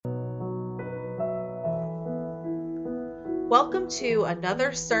Welcome to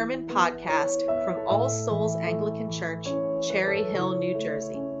another sermon podcast from All Souls Anglican Church, Cherry Hill, New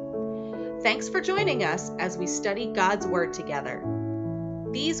Jersey. Thanks for joining us as we study God's Word together.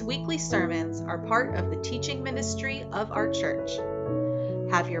 These weekly sermons are part of the teaching ministry of our church.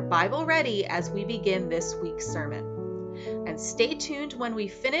 Have your Bible ready as we begin this week's sermon. And stay tuned when we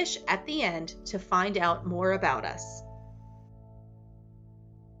finish at the end to find out more about us.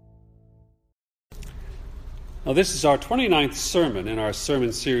 Now, this is our 29th sermon in our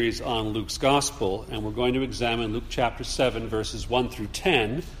sermon series on Luke's Gospel, and we're going to examine Luke chapter 7, verses 1 through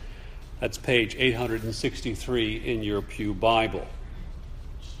 10. That's page 863 in your Pew Bible.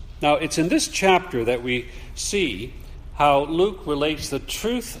 Now, it's in this chapter that we see how Luke relates the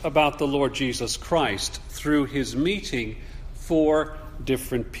truth about the Lord Jesus Christ through his meeting four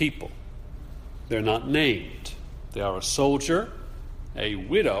different people. They're not named. They are a soldier, a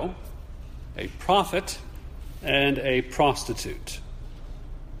widow, a prophet, and a prostitute.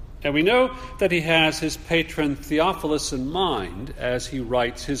 And we know that he has his patron Theophilus in mind as he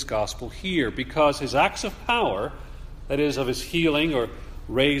writes his gospel here, because his acts of power, that is, of his healing or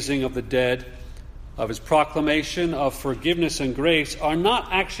raising of the dead, of his proclamation of forgiveness and grace, are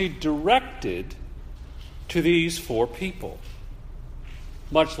not actually directed to these four people.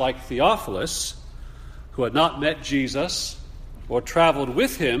 Much like Theophilus, who had not met Jesus or traveled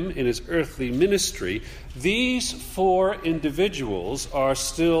with him in his earthly ministry, these four individuals are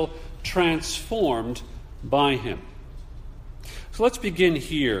still transformed by him. So let's begin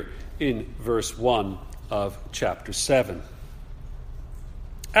here in verse 1 of chapter 7.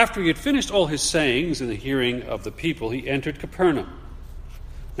 After he had finished all his sayings in the hearing of the people, he entered Capernaum.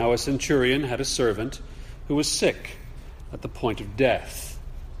 Now a centurion had a servant who was sick at the point of death,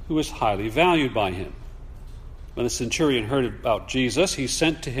 who was highly valued by him. When the centurion heard about Jesus, he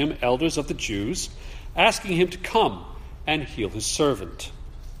sent to him elders of the Jews, asking him to come and heal his servant.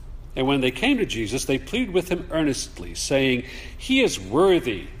 And when they came to Jesus, they pleaded with him earnestly, saying, "He is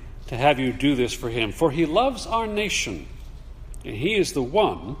worthy to have you do this for him, for he loves our nation, and he is the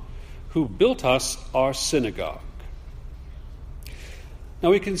one who built us our synagogue."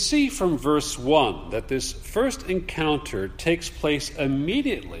 Now we can see from verse 1 that this first encounter takes place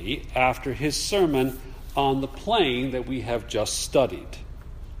immediately after his sermon on the plain that we have just studied.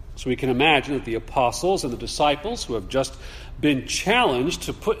 So we can imagine that the apostles and the disciples who have just been challenged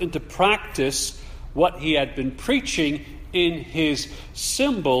to put into practice what he had been preaching in his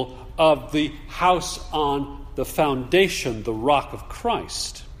symbol of the house on the foundation, the rock of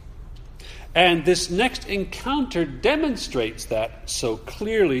Christ. And this next encounter demonstrates that so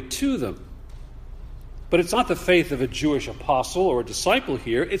clearly to them. But it's not the faith of a Jewish apostle or a disciple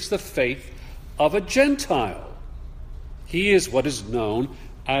here, it's the faith of a Gentile. He is what is known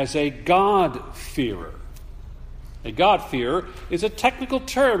as a God-fearer. A God-fearer is a technical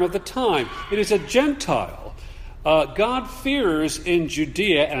term of the time. It is a Gentile. God-fearers in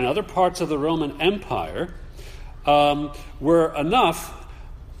Judea and other parts of the Roman Empire were enough.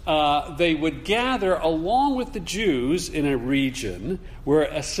 They would gather along with the Jews in a region where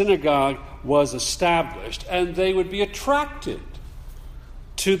a synagogue was established, and they would be attracted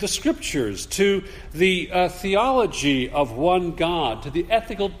to the scriptures, to the theology of one God, to the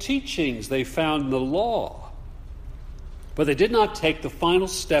ethical teachings they found in the law. But they did not take the final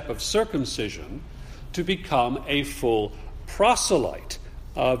step of circumcision to become a full proselyte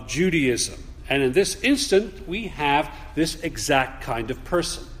of Judaism. And in this instant, we have this exact kind of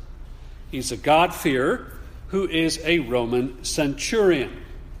person. He's a God-fearer who is a Roman centurion.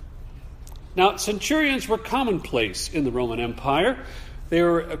 Now, centurions were commonplace in the Roman Empire. They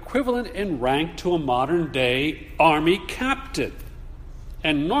were equivalent in rank to a modern-day army captain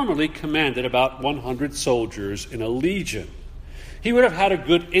and normally commanded about 100 soldiers in a legion. He would have had a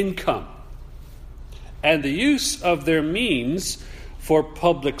good income, and the use of their means for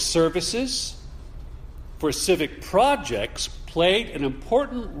public services, for civic projects, played an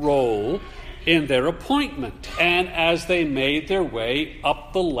important role in their appointment and as they made their way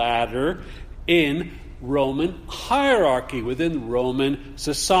up the ladder in Roman hierarchy, within Roman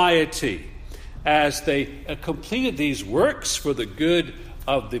society. As they completed these works for the good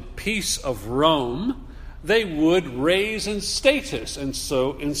of the peace of Rome, they would raise in status and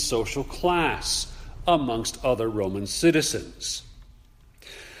so in social class amongst other Roman citizens.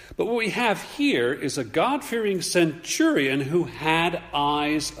 But what we have here is a God-fearing centurion who had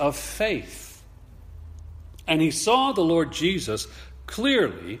eyes of faith. And he saw the Lord Jesus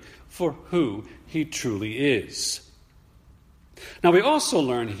clearly for who he truly is. Now we also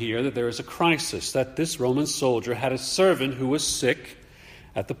learn here that there is a crisis, that this Roman soldier had a servant who was sick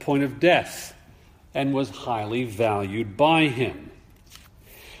at the point of death. and was highly valued by him.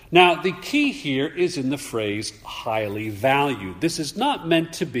 Now, the key here is in the phrase highly valued. This is not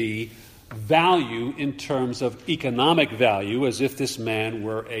meant to be value in terms of economic value, as if this man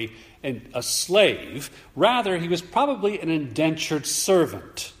were a slave. Rather, he was probably an indentured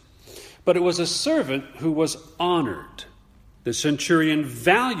servant. But it was a servant who was honored. The centurion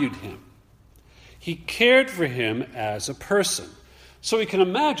valued him. He cared for him as a person. So we can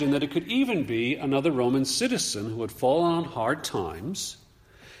imagine that it could even be another Roman citizen who had fallen on hard times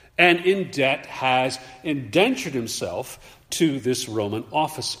and in debt has indentured himself to this Roman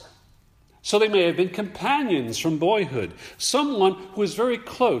officer. So they may have been companions from boyhood, someone who was very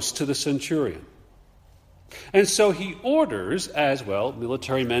close to the centurion. And so he orders, as well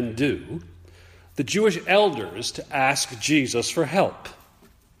military men do, the Jewish elders to ask Jesus for help.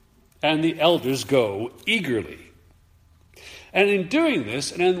 And the elders go eagerly. And in doing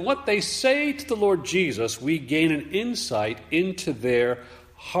this, and in what they say to the Lord Jesus, we gain an insight into their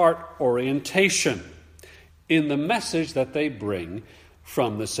heart orientation in the message that they bring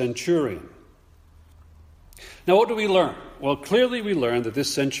from the centurion. Now, what do we learn? Well, clearly we learn that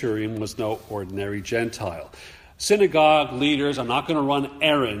this centurion was no ordinary Gentile. Synagogue leaders are not going to run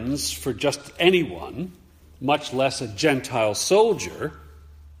errands for just anyone, much less a Gentile soldier.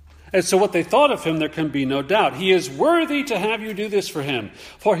 And so what they thought of him, there can be no doubt. He is worthy to have you do this for him,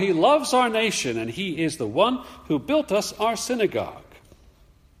 for he loves our nation, and he is the one who built us our synagogue.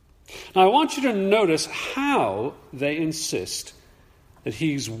 Now, I want you to notice how they insist that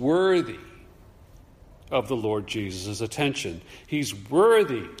he's worthy of the Lord Jesus' attention. He's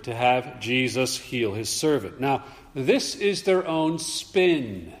worthy to have Jesus heal his servant. Now, this is their own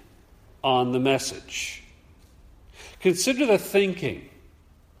spin on the message. Consider the thinking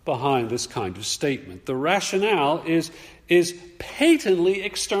behind this kind of statement. The rationale is patently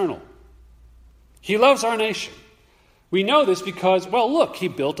external. He loves our nation. We know this because, well, look, he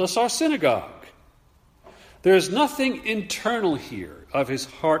built us our synagogue. There is nothing internal here of his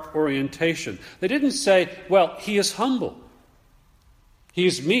heart orientation. They didn't say, well, he is humble. He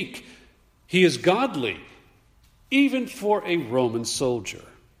is meek. He is godly, even for a Roman soldier.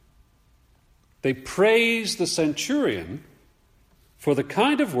 They praise the centurion for the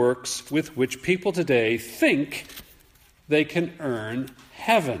kind of works with which people today think they can earn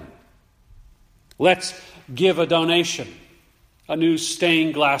heaven. Let's give a donation, a new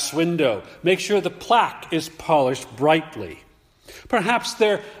stained glass window. Make sure the plaque is polished brightly. Perhaps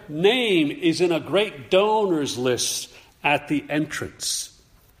their name is in a great donors list at the entrance.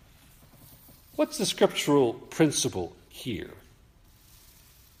 What's the scriptural principle here?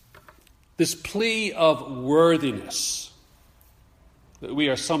 This plea of worthiness, that we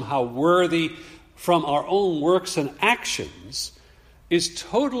are somehow worthy from our own works and actions, is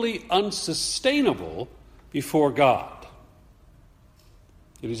totally unsustainable before God.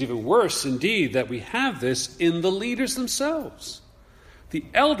 It is even worse, indeed, that we have this in the leaders themselves. The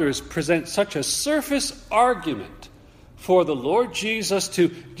elders present such a surface argument for the Lord Jesus to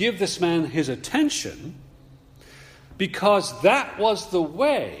give this man his attention because that was the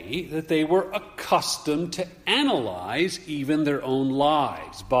way that they were accustomed to analyze even their own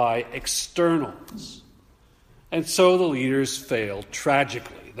lives, by externals. And so the leaders fail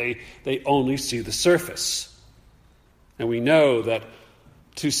tragically. They only see the surface. And we know that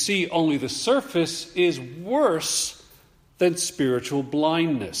to see only the surface is worse than spiritual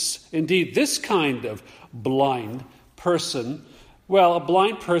blindness. Indeed, this kind of blind person, well, a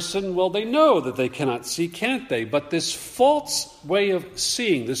blind person, well, they know that they cannot see, can't they? But this false way of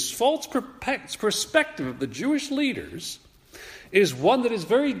seeing, this false perspective of the Jewish leaders is one that is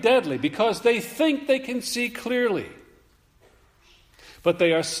very deadly because they think they can see clearly. But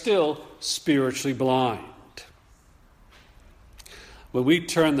they are still spiritually blind. When we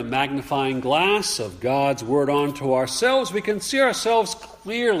turn the magnifying glass of God's Word onto ourselves, we can see ourselves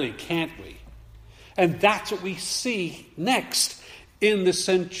clearly, can't we? And that's what we see next in the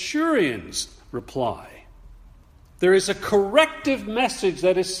centurion's reply. There is a corrective message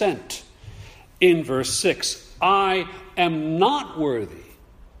that is sent in verse 6. I am not worthy,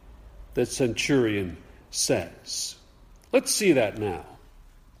 the centurion says. Let's see that now.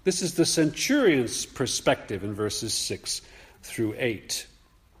 This is the centurion's perspective in verses 6 through 8.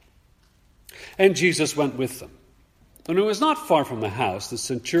 And Jesus went with them. When he was not far from the house, the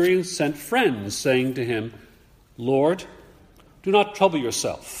centurion sent friends, saying to him, Lord, do not trouble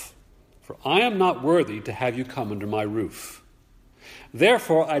yourself, for I am not worthy to have you come under my roof.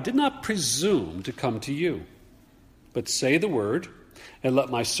 Therefore I did not presume to come to you, but say the word, and let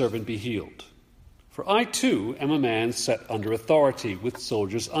my servant be healed. For I too am a man set under authority, with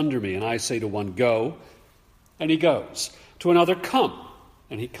soldiers under me. And I say to one, go, and he goes. To another, come,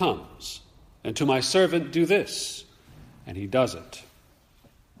 and he comes. And to my servant, do this, and he does it.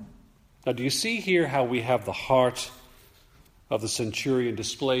 Now, do you see here how we have the heart of the centurion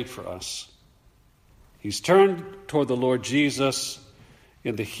displayed for us? He's turned toward the Lord Jesus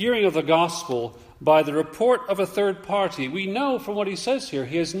in the hearing of the gospel by the report of a third party. We know from what he says here,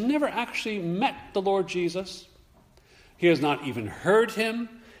 he has never actually met the Lord Jesus. He has not even heard him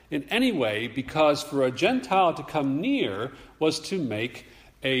in any way, because for a Gentile to come near was to make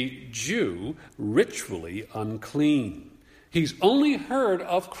a Jew ritually unclean. He's only heard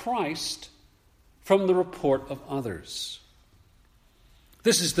of Christ from the report of others.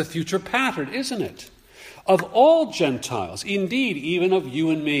 This is the future pattern, isn't it? Of all Gentiles, indeed, even of you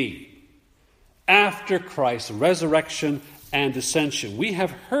and me. After Christ's resurrection and ascension, we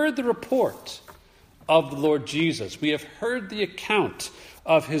have heard the report of the Lord Jesus. We have heard the account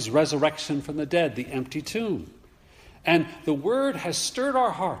of his resurrection from the dead, the empty tomb. And the word has stirred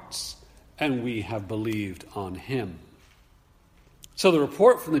our hearts, and we have believed on him. So the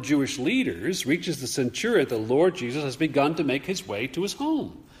report from the Jewish leaders reaches the centurion that the Lord Jesus has begun to make his way to his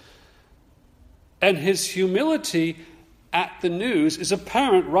home. And his humility at the news is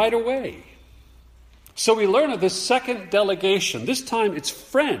apparent right away. So we learn of this second delegation. This time it's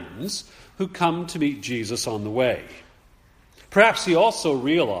friends who come to meet Jesus on the way. Perhaps he also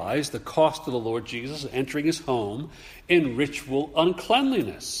realized the cost of the Lord Jesus entering his home in ritual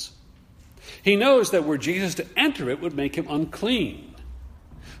uncleanliness. He knows that were Jesus to enter it would make him unclean.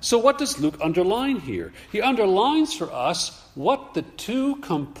 So what does Luke underline here? He underlines for us what the two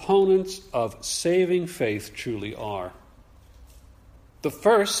components of saving faith truly are. The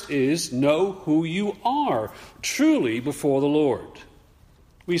first is know who you are truly before the Lord.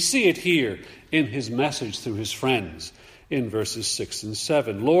 We see it here in his message through his friends in verses 6 and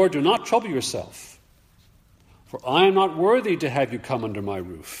 7. Lord, do not trouble yourself, for I am not worthy to have you come under my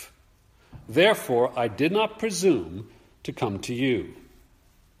roof. Therefore, I did not presume to come to you.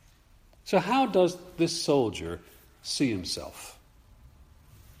 So how does this soldier see himself?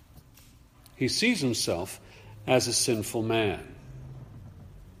 He sees himself as a sinful man.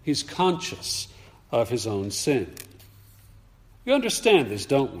 He's conscious of his own sin. We understand this,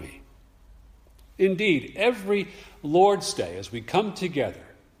 don't we? Indeed, every Lord's Day, as we come together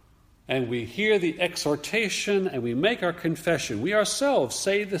and we hear the exhortation and we make our confession, we ourselves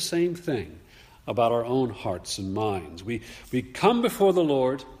say the same thing about our own hearts and minds. We come before the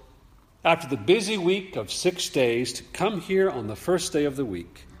Lord after the busy week of 6 days to come here on the first day of the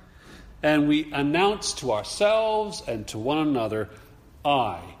week, and we announce to ourselves and to one another,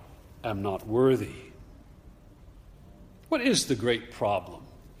 I am not worthy. What is the great problem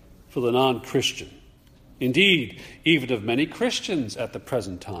for the non-Christian? Indeed, even of many Christians at the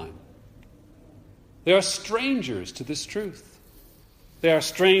present time. They are strangers to this truth. They are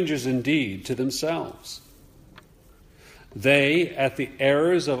strangers indeed to themselves. They, at the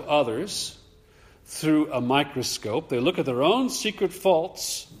errors of others, through a microscope, they look at their own secret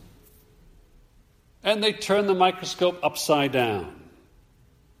faults and they turn the microscope upside down.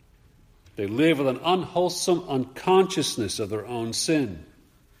 They live with an unwholesome unconsciousness of their own sin.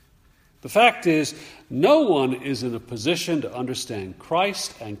 The fact is, no one is in a position to understand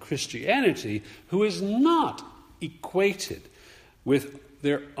Christ and Christianity who is not equated with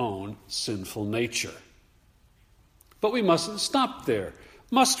their own sinful nature. But we mustn't stop there,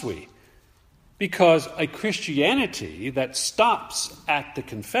 must we? Because a Christianity that stops at the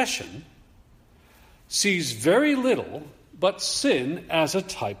confession sees very little but sin as a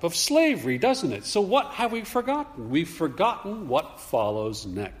type of slavery, doesn't it? So what have we forgotten? We've forgotten what follows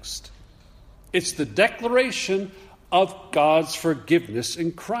next. It's the declaration of God's forgiveness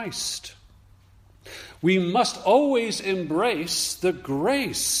in Christ. We must always embrace the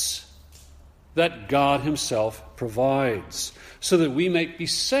grace that God himself provides so that we may be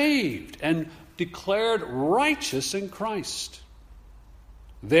saved and declared righteous in Christ.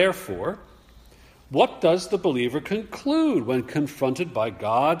 Therefore, what does the believer conclude when confronted by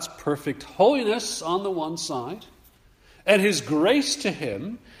God's perfect holiness on the one side and his grace to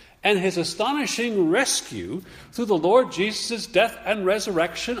him and his astonishing rescue through the Lord Jesus' death and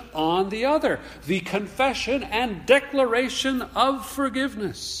resurrection on the other? The confession and declaration of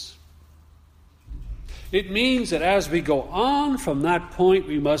forgiveness. It means that as we go on from that point,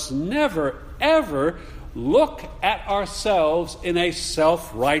 we must never, ever look at ourselves in a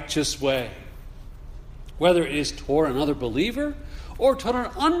self-righteous way, whether it is toward another believer or toward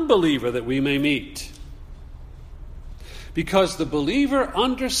an unbeliever that we may meet. because the believer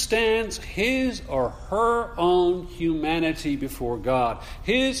understands his or her own humanity before God,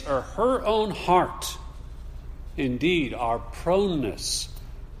 his or her own heart, indeed our proneness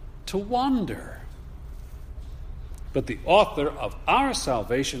to wander. But the author of our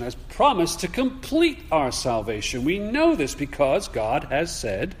salvation has promised to complete our salvation. We know this because God has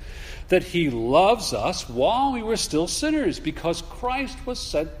said that he loves us while we were still sinners, because Christ was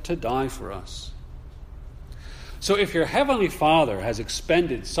sent to die for us. So if your heavenly Father has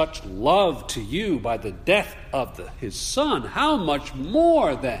expended such love to you by the death of his Son, how much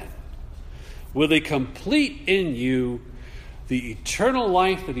more then will he complete in you the eternal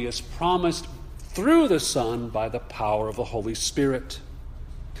life that he has promised through the Son by the power of the Holy Spirit?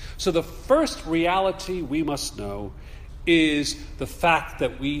 So the first reality we must know is the fact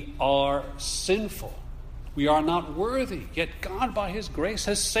that we are sinful. We are not worthy, yet God by his grace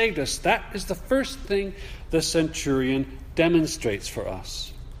has saved us. That is the first thing the centurion demonstrates for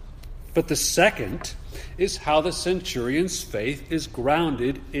us. But the second is how the centurion's faith is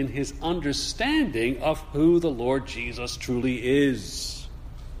grounded in his understanding of who the Lord Jesus truly is.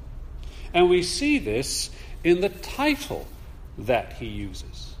 And we see this in the title that he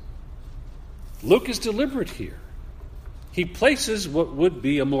uses. Luke is deliberate here. He places what would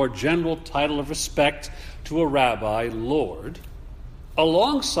be a more general title of respect to a rabbi, Lord,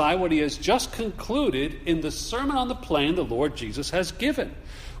 alongside what he has just concluded in the Sermon on the Plain the Lord Jesus has given,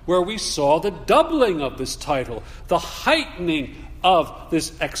 where we saw the doubling of this title, the heightening of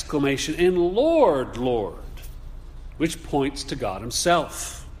this exclamation in Lord, Lord, which points to God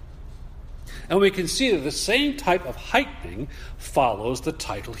himself. And we can see that the same type of heightening follows the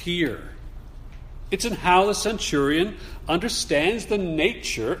title here. It's in how the centurion understands the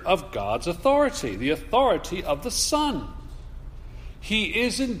nature of God's authority, the authority of the Son. He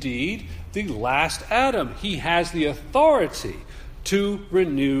is indeed the last Adam. He has the authority to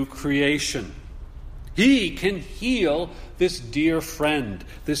renew creation. He can heal this dear friend,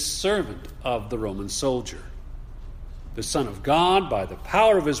 this servant of the Roman soldier. The Son of God, by the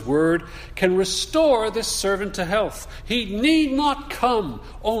power of his word, can restore this servant to health. He need not come,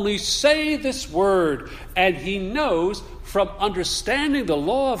 only say this word, and he knows from understanding the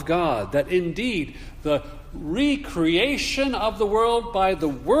law of God that indeed the recreation of the world by the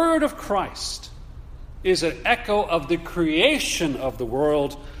word of Christ is an echo of the creation of the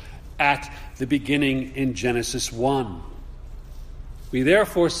world at the beginning in Genesis 1. We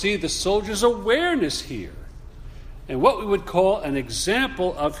therefore see the soldier's awareness here, and what we would call an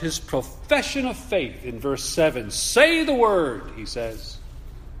example of his profession of faith in verse 7. Say the word, he says,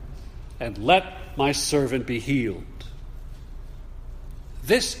 and let my servant be healed.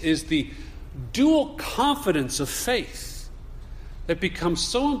 This is the dual confidence of faith that becomes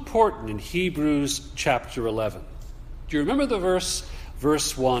so important in Hebrews chapter 11. Do you remember the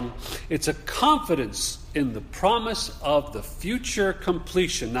verse 1? It's a confidence in the promise of the future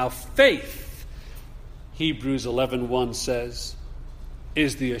completion. Now faith, Hebrews 11:1 says,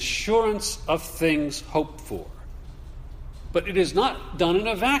 is the assurance of things hoped for. But it is not done in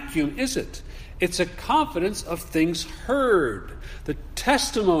a vacuum, is it? It's a confidence of things heard, the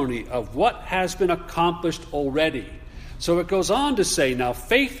testimony of what has been accomplished already. So it goes on to say, now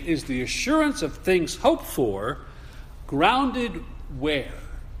faith is the assurance of things hoped for, grounded where?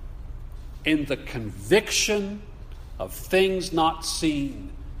 In the conviction of things not seen,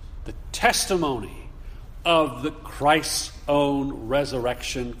 the testimony of the Christ's own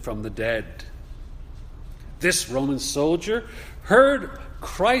resurrection from the dead. This Roman soldier heard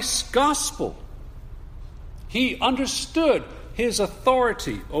Christ's gospel. He understood his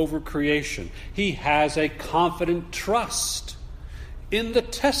authority over creation. He has a confident trust in the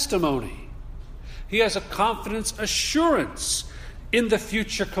testimony. He has a confidence assurance in the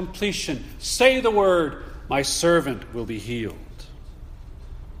future completion. Say the word, my servant will be healed.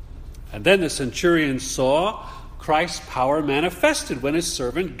 And then the centurion saw Christ's power manifested when his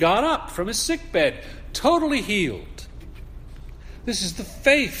servant got up from his sickbed, totally healed. This is the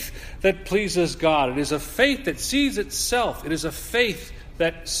faith that pleases God. It is a faith that sees itself. It is a faith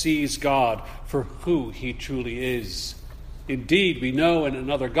that sees God for who he truly is. Indeed, we know in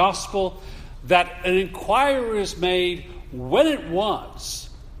another gospel that an inquiry is made when it was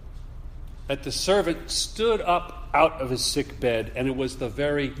that the servant stood up out of his sick bed, and it was the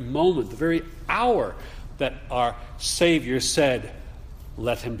very moment, the very hour that our Savior said,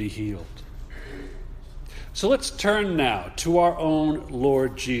 let him be healed. So let's turn now to our own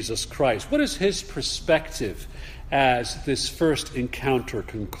Lord Jesus Christ. What is his perspective as this first encounter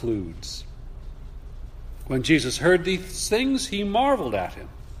concludes? When Jesus heard these things, he marveled at him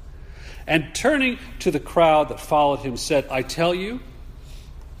And turning to the crowd that followed him, said, I tell you,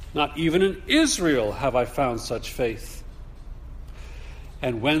 not even in Israel have I found such faith.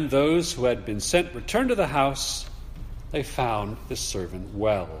 And when those who had been sent returned to the house, they found the servant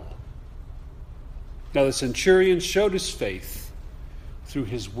well. Now the centurion showed his faith through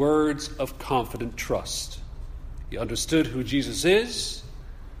his words of confident trust. He understood who Jesus is.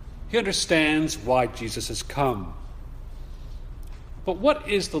 He understands why Jesus has come. But what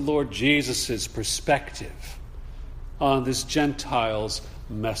is the Lord Jesus' perspective on this Gentile's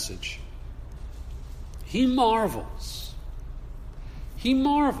message? He marvels. He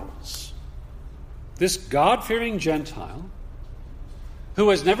marvels. This God-fearing Gentile, who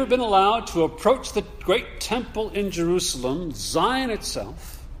has never been allowed to approach the great temple in Jerusalem, Zion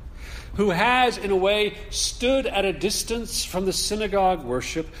itself, who has, in a way, stood at a distance from the synagogue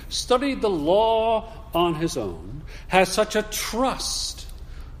worship, studied the law on his own, has such a trust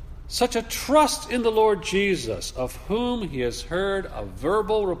in the Lord Jesus, of whom he has heard a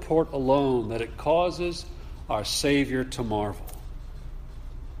verbal report alone, that it causes our Savior to marvel.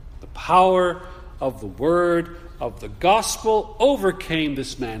 The power of the word of the gospel overcame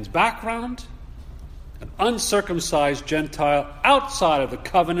this man's background, an uncircumcised Gentile outside of the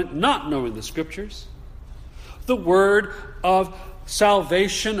covenant, not knowing the Scriptures. The word of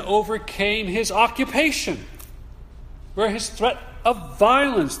salvation overcame his occupation, where his threat of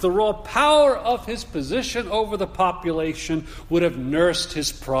violence, the raw power of his position over the population, would have nursed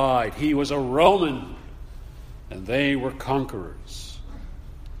his pride. He was a Roman, and they were conquerors.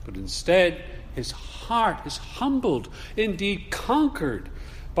 But instead, his heart is humbled, indeed conquered,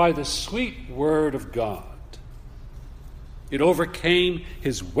 by the sweet word of God. It overcame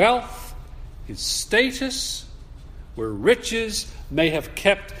his wealth, his status, where riches may have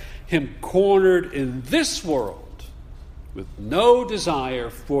kept him cornered in this world, with no desire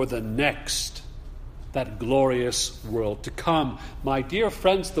for the next, that glorious world to come. My dear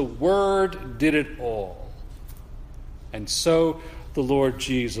friends, the Word did it all. And so the Lord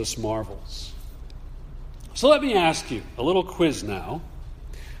Jesus marvels. So let me ask you a little quiz now.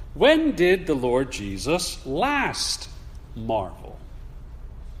 When did the Lord Jesus last marvel?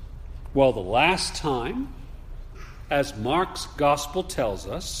 Well, the last time, as Mark's gospel tells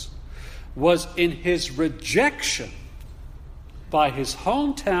us, was in his rejection by his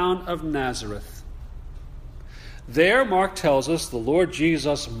hometown of Nazareth. There, Mark tells us, the Lord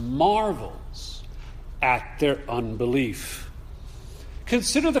Jesus marvels at their unbelief.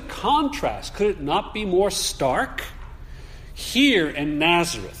 Consider the contrast. Could it not be more stark? Here in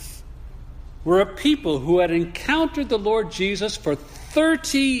Nazareth were a people who had encountered the Lord Jesus for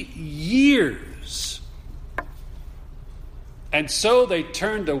 30 years. And so they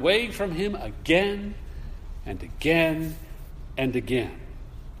turned away from him again and again and again,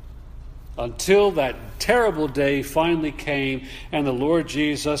 until that terrible day finally came and the Lord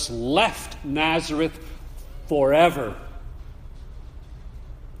Jesus left Nazareth forever.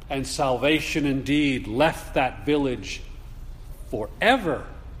 And salvation indeed left that village forever,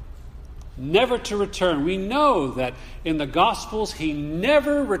 never to return. We know that in the Gospels he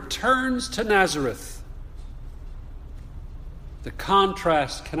never returns to Nazareth. The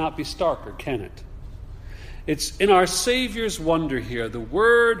contrast cannot be starker, can it? It's in our Savior's wonder here. The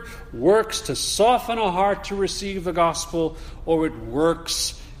Word works to soften a heart to receive the gospel, or it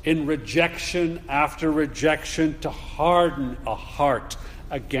works in rejection after rejection to harden a heart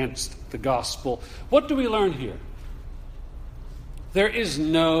against the gospel. What do we learn here? There is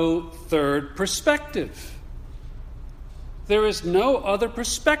no third perspective. There is no other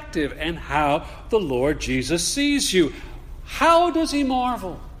perspective in how the Lord Jesus sees you. How does he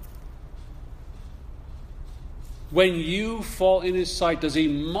marvel? When you fall in his sight, does he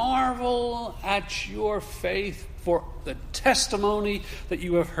marvel at your faith for the testimony that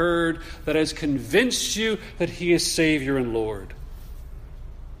you have heard that has convinced you that he is Savior and Lord?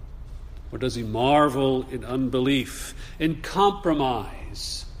 Or does he marvel in unbelief, in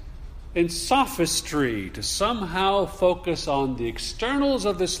compromise, in sophistry, to somehow focus on the externals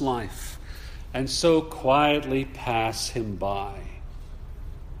of this life and so quietly pass him by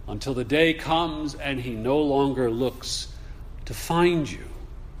until the day comes and he no longer looks to find you?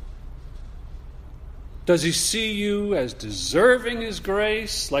 Does he see you as deserving his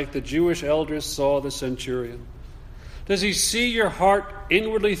grace, like the Jewish elders saw the centurion? Does he see your heart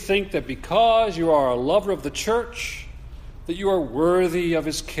inwardly think that because you are a lover of the church, that you are worthy of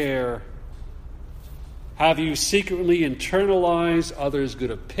his care? Have you secretly internalized others'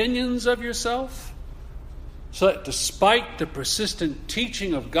 good opinions of yourself? so that despite the persistent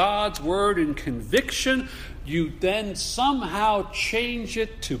teaching of God's word and conviction, you then somehow change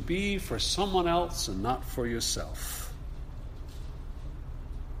it to be for someone else and not for yourself.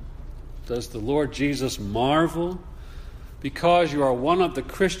 Does the Lord Jesus marvel because you are one of the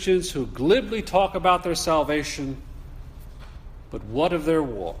Christians who glibly talk about their salvation, but what of their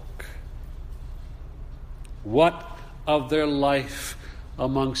walk? What of their life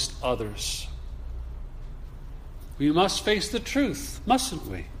amongst others? We must face the truth, mustn't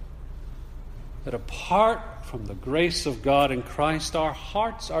we? That apart from the grace of God in Christ, our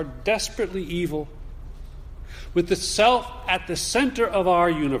hearts are desperately evil, with the self at the center of our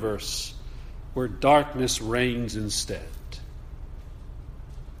universe, where darkness reigns instead.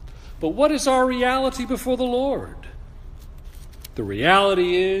 But what is our reality before the Lord? The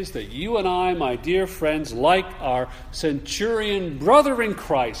reality is that you and I, my dear friends, like our centurion brother in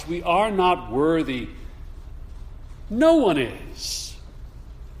Christ, we are not worthy. No one is.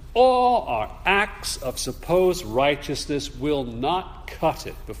 All our acts of supposed righteousness will not cut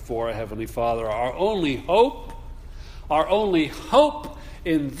it before our Heavenly Father. Our only hope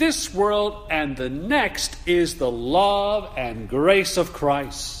in this world and the next is the love and grace of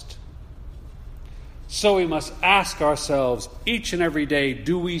Christ. So we must ask ourselves each and every day,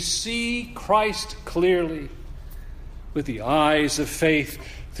 do we see Christ clearly with the eyes of faith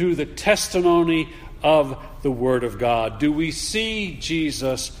through the testimony of the Word of God? Do we see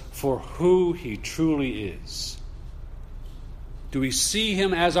Jesus for who he truly is? Do we see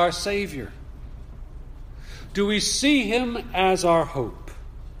him as our Savior? Do we see him as our hope?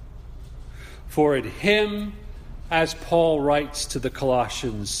 For in him, as Paul writes to the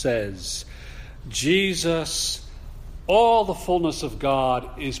Colossians, says, Jesus, all the fullness of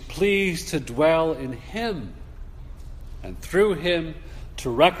God, is pleased to dwell in him, and through him to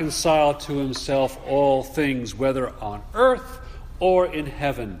reconcile to himself all things, whether on earth or in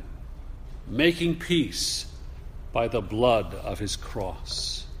heaven, making peace by the blood of his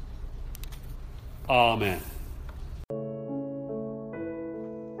cross. Amen.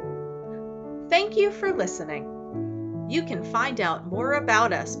 Thank you for listening. You can find out more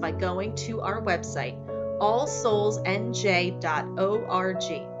about us by going to our website,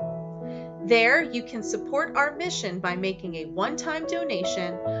 allsoulsnj.org. There, you can support our mission by making a one-time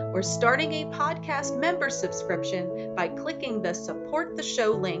donation or starting a podcast member subscription by clicking the Support the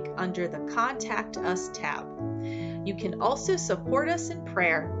Show link under the Contact Us tab. You can also support us in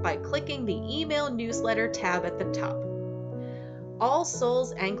prayer by clicking the Email Newsletter tab at the top. All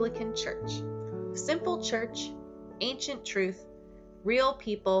Souls Anglican Church. Simple church, ancient truth, real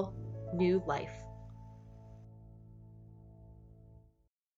people, new life.